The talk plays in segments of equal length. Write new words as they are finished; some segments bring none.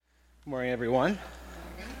Morning, everyone.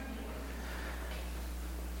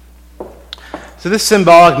 So this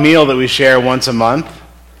symbolic meal that we share once a month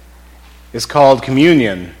is called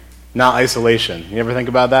communion, not isolation. You ever think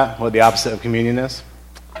about that? What the opposite of communion is?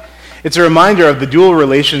 It's a reminder of the dual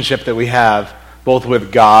relationship that we have both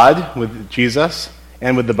with God, with Jesus,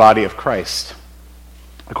 and with the body of Christ.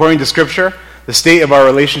 According to Scripture, the state of our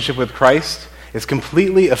relationship with Christ is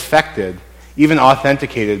completely affected, even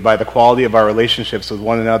authenticated by the quality of our relationships with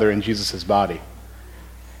one another in Jesus' body.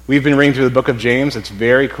 We've been reading through the book of James. It's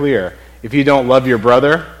very clear. If you don't love your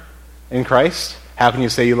brother in Christ, how can you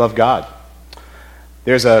say you love God?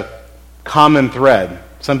 There's a common thread.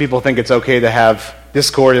 Some people think it's okay to have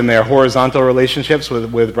discord in their horizontal relationships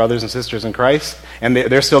with brothers and sisters in Christ, and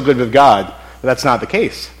they're still good with God, but that's not the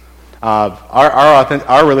case.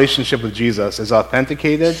 Our relationship with Jesus is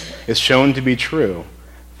authenticated, is shown to be true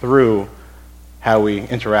through how we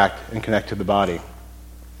interact and connect to the body.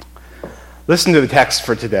 Listen to the text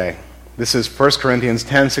for today. This is 1 Corinthians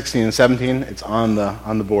 10, 16, and 17. It's on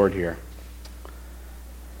the board here.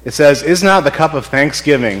 It says, "Is not the cup of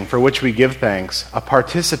thanksgiving for which we give thanks a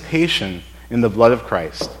participation in the blood of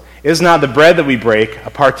Christ? Is not the bread that we break a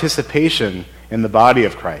participation in the body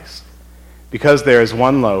of Christ? Because there is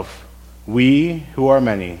one loaf, we who are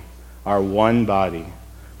many are one body,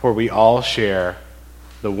 for we all share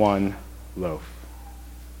the one loaf."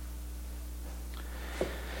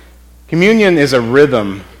 Communion is a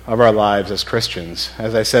rhythm of our lives as Christians.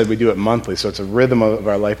 As I said, we do it monthly, so it's a rhythm of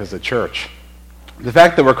our life as a church. The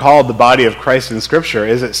fact that we're called the body of Christ in Scripture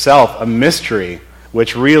is itself a mystery,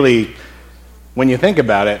 which really, when you think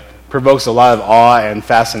about it, provokes a lot of awe and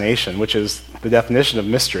fascination, which is the definition of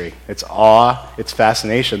mystery. It's awe, it's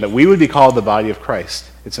fascination, that we would be called the body of Christ.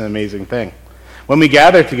 It's an amazing thing. When we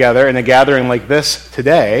gather together in a gathering like this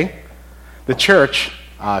today, the church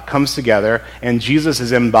comes together, and Jesus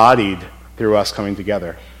is embodied through us coming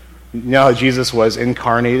together. You know how Jesus was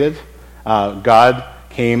incarnated? God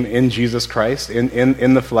came in Jesus Christ,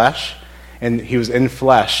 in the flesh, and he was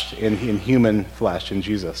infleshed in human flesh in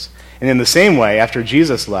Jesus. And in the same way, after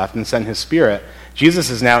Jesus left and sent his Spirit,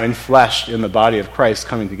 Jesus is now infleshed in the body of Christ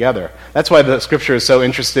coming together. That's why the Scripture is so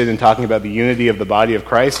interested in talking about the unity of the body of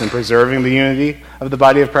Christ and preserving the unity of the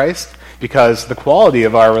body of Christ, because the quality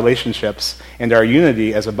of our relationships and our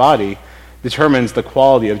unity as a body determines the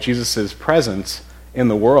quality of Jesus' presence in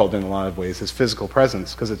the world in a lot of ways, his physical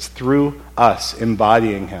presence, because it's through us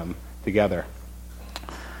embodying him together.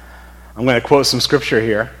 I'm going to quote some Scripture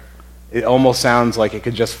here. It almost sounds like it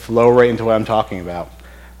could just flow right into what I'm talking about,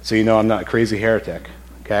 so you know I'm not a crazy heretic,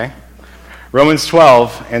 okay? Romans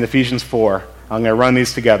 12 and Ephesians 4. I'm going to run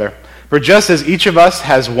these together. "For just as each of us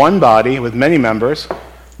has one body with many members,"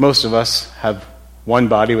 most of us have one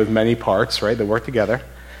body with many parts, right, that work together,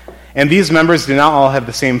 "and these members do not all have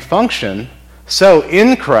the same function, so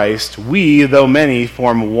in Christ we, though many,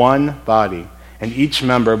 form one body, and each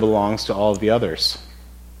member belongs to all of the others.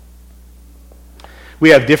 We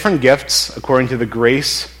have different gifts according to the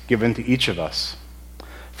grace given to each of us.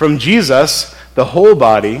 From Jesus, the whole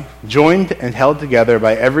body, joined and held together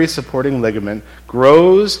by every supporting ligament,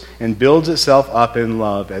 grows and builds itself up in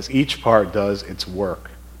love as each part does its work."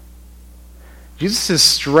 Jesus'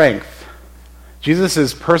 strength,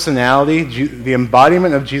 Jesus' personality, the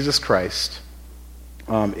embodiment of Jesus Christ,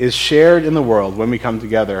 is shared in the world when we come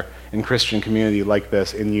together in Christian community like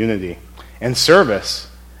this in unity and service,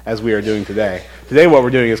 as we are doing today. Today what we're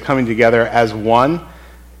doing is coming together as one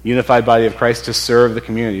unified body of Christ to serve the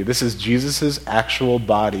community. This is Jesus' actual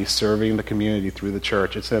body serving the community through the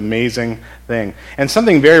church. It's an amazing thing. And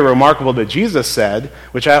something very remarkable that Jesus said,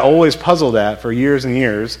 which I always puzzled at for years and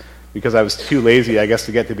years, because I was too lazy, I guess,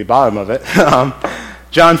 to get to the bottom of it.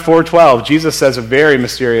 John 4:12, Jesus says a very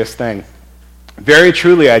mysterious thing. "Very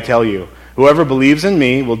truly I tell you, whoever believes in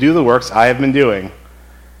me will do the works I have been doing."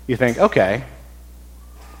 You think, okay,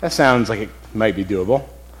 that sounds like it might be doable.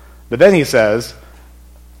 But then he says,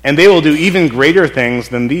 "And they will do even greater things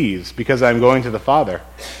than these, because I'm going to the Father."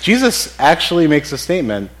 Jesus actually makes a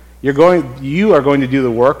statement. You are going to do the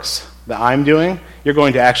works that I'm doing. You're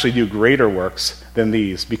going to actually do greater works than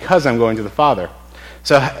these, because I'm going to the Father.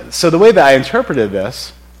 So the way that I interpreted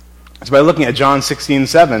this is by looking at John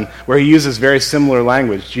 16:7, where he uses very similar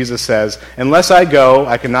language. Jesus says, "Unless I go,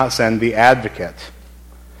 I cannot send the advocate."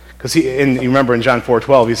 Because you remember in John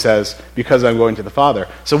 4:12, he says, "Because I'm going to the Father."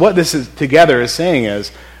 So what this is together is saying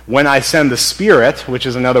is, when I send the Spirit, which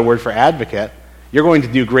is another word for advocate, you're going to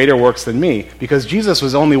do greater works than me, because Jesus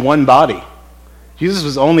was only one body. Jesus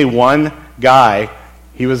was only one guy.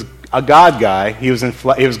 He was a God guy. He was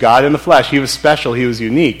God in the flesh. He was special. He was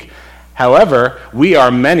unique. However, we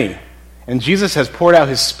are many. And Jesus has poured out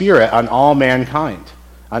his Spirit on all mankind,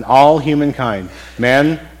 on all humankind,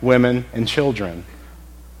 men, women, and children,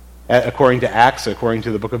 according to Acts, according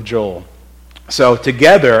to the book of Joel. So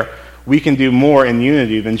together, we can do more in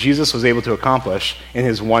unity than Jesus was able to accomplish in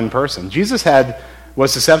his one person. Jesus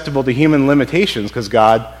was susceptible to human limitations because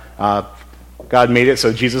God made it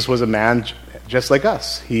so Jesus was a man just like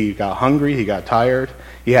us. He got hungry, he got tired,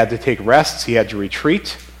 he had to take rests, he had to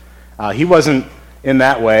retreat. He wasn't in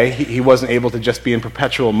that way. He wasn't able to just be in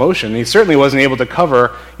perpetual motion. He certainly wasn't able to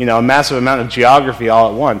cover, a massive amount of geography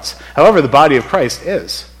all at once. However, the body of Christ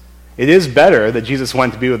is. It is better that Jesus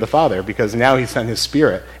went to be with the Father because now he sent his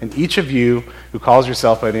Spirit. And each of you who calls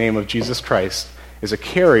yourself by the name of Jesus Christ is a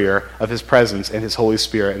carrier of his presence and his Holy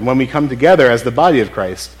Spirit. And when we come together as the body of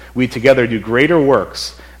Christ, we together do greater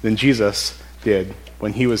works than Jesus did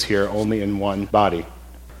when he was here only in one body.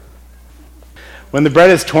 When the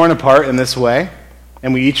bread is torn apart in this way,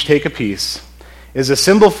 and we each take a piece, is a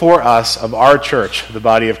symbol for us of our church, the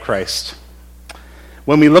body of Christ.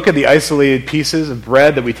 When we look at the isolated pieces of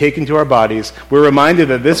bread that we take into our bodies, we're reminded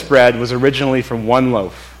that this bread was originally from one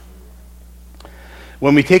loaf.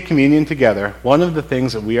 When we take communion together, one of the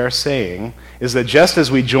things that we are saying is that just as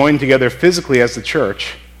we join together physically as the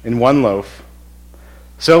church in one loaf,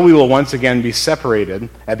 so we will once again be separated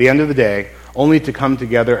at the end of the day, only to come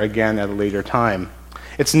together again at a later time.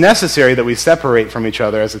 It's necessary that we separate from each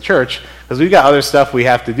other as a church because we've got other stuff we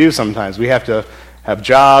have to do sometimes. We have to have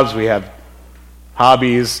jobs, we have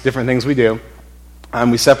hobbies, different things we do,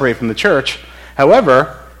 and we separate from the church.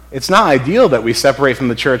 However, it's not ideal that we separate from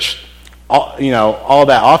the church all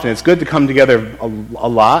that often. It's good to come together a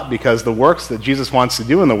lot because the works that Jesus wants to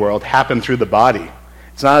do in the world happen through the body.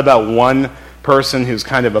 It's not about one person who's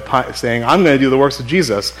kind of saying, I'm going to do the works of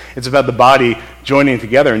Jesus. It's about the body joining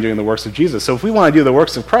together and doing the works of Jesus. So if we want to do the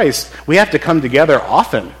works of Christ, we have to come together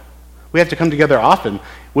often. We have to come together often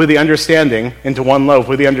with the understanding, into one loaf,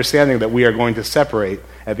 with the understanding that we are going to separate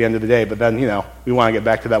at the end of the day. But then, we want to get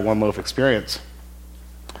back to that one loaf experience.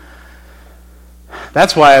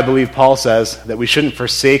 That's why I believe Paul says that we shouldn't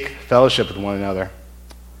forsake fellowship with one another.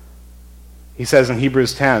 He says in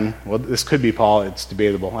Hebrews 10, well, this could be Paul, it's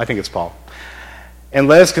debatable. I think it's Paul. And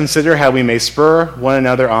let us consider how we may spur one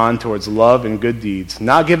another on towards love and good deeds,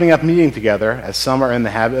 not giving up meeting together, as some are in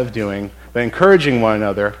the habit of doing, but encouraging one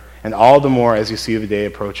another, and all the more as you see the day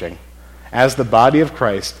approaching. As the body of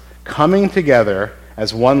Christ, coming together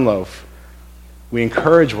as one loaf, we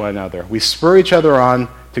encourage one another. We spur each other on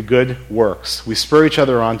to good works. We spur each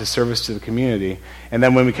other on to service to the community. And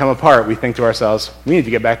then when we come apart, we think to ourselves, we need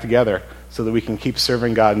to get back together so that we can keep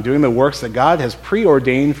serving God and doing the works that God has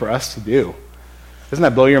preordained for us to do. Doesn't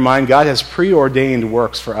that blow your mind? God has preordained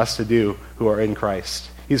works for us to do who are in Christ.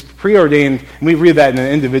 He's preordained, and we read that in an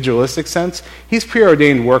individualistic sense, he's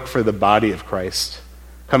preordained work for the body of Christ,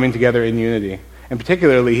 coming together in unity. And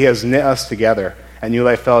particularly, he has knit us together at New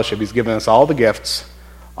Life Fellowship. He's given us all the gifts,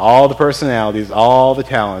 all the personalities, all the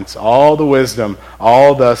talents, all the wisdom,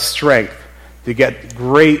 all the strength to get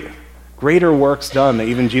greater works done that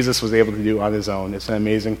even Jesus was able to do on his own. It's an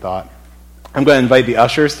amazing thought. I'm going to invite the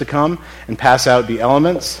ushers to come and pass out the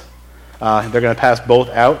elements. They're going to pass both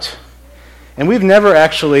out. And we've never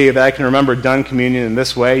actually, that I can remember, done communion in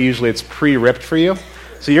this way. Usually it's pre-ripped for you.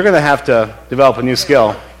 So you're going to have to develop a new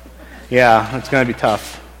skill. Yeah, it's going to be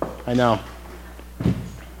tough. I know.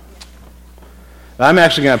 But I'm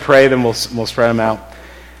actually going to pray, then we'll spread them out.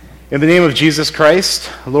 In the name of Jesus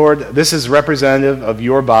Christ, Lord, this is representative of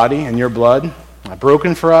your body and your blood,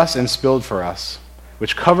 broken for us and spilled for us,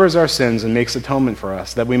 which covers our sins and makes atonement for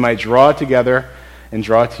us, that we might draw together and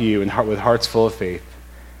draw to you with hearts full of faith.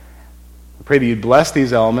 We pray that you bless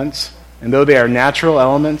these elements, and though they are natural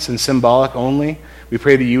elements and symbolic only, we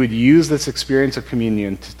pray that you would use this experience of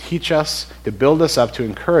communion to teach us, to build us up, to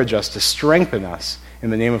encourage us, to strengthen us in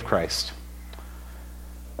the name of Christ.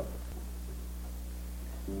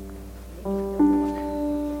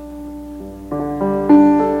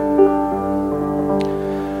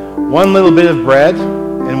 One little bit of bread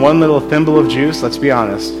and one little thimble of juice, let's be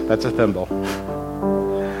honest, that's a thimble,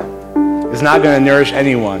 is not going to nourish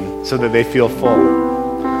anyone so that they feel full.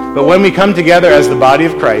 But when we come together as the body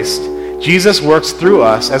of Christ, Jesus works through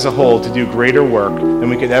us as a whole to do greater work than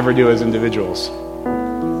we could ever do as individuals.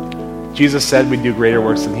 Jesus said we'd do greater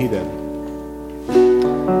works than he did.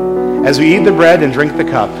 As we eat the bread and drink the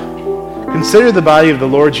cup, consider the body of the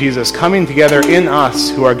Lord Jesus coming together in us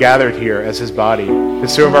who are gathered here as his body to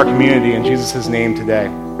serve our community in Jesus' name today.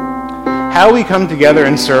 How we come together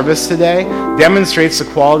in service today demonstrates the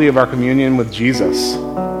quality of our communion with Jesus.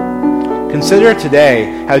 Consider today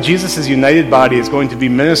how Jesus' united body is going to be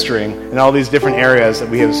ministering in all these different areas that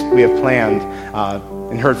we have planned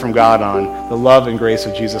and heard from God on the love and grace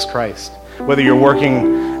of Jesus Christ. Whether you're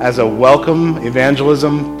working as a welcome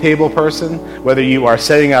evangelism table person, whether you are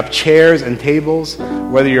setting up chairs and tables,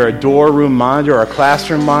 whether you're a door room monitor or a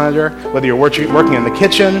classroom monitor, whether you're working in the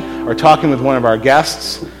kitchen or talking with one of our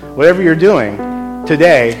guests, whatever you're doing,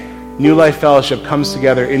 today, New Life Fellowship comes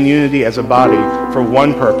together in unity as a body for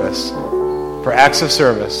one purpose, for acts of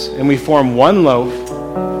service. And we form one loaf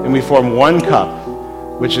and we form one cup,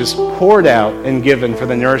 which is poured out and given for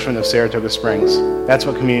the nourishment of Saratoga Springs. That's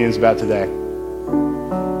what communion is about today.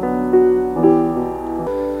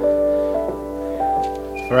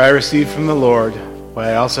 For I received from the Lord what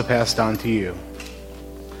I also passed on to you.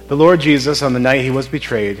 The Lord Jesus, on the night he was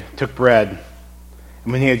betrayed, took bread,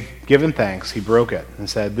 and when he had given thanks, he broke it and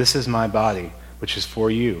said, "This is my body, which is for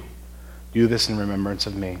you. Do this in remembrance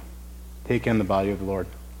of me." Take in the body of the Lord.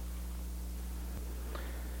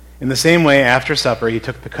 In the same way, after supper, he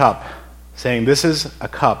took the cup, saying, "This is a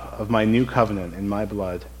cup of my new covenant in my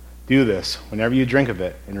blood. Do this, whenever you drink of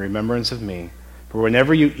it, in remembrance of me. For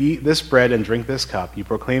whenever you eat this bread and drink this cup, you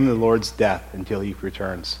proclaim the Lord's death until he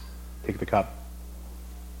returns." Take the cup.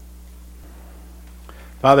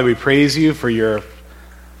 Father, we praise you for your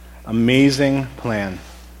amazing plan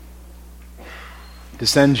to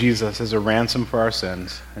send Jesus as a ransom for our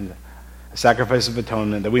sins and a sacrifice of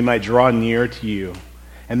atonement that we might draw near to you,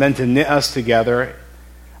 and then to knit us together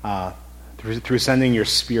through sending your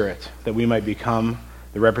Spirit, that we might become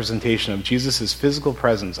the representation of Jesus' physical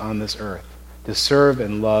presence on this earth, to serve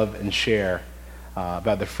and love and share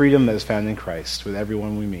about the freedom that is found in Christ with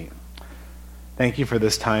everyone we meet. Thank you for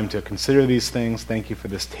this time to consider these things. Thank you for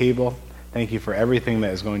this table. Thank you for everything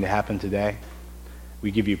that is going to happen today.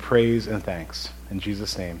 We give you praise and thanks. In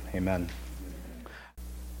Jesus' name, amen.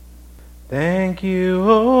 Thank you,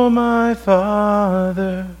 O my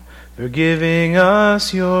Father, for giving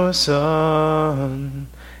us your Son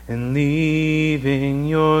and leaving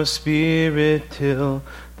your Spirit till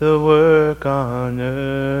the work on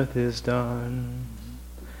earth is done.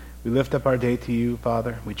 We lift up our day to you,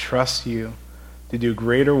 Father. We trust you to do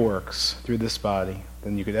greater works through this body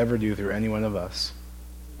than you could ever do through any one of us,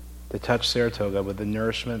 to touch Saratoga with the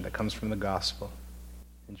nourishment that comes from the gospel.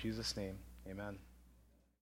 In Jesus' name, amen.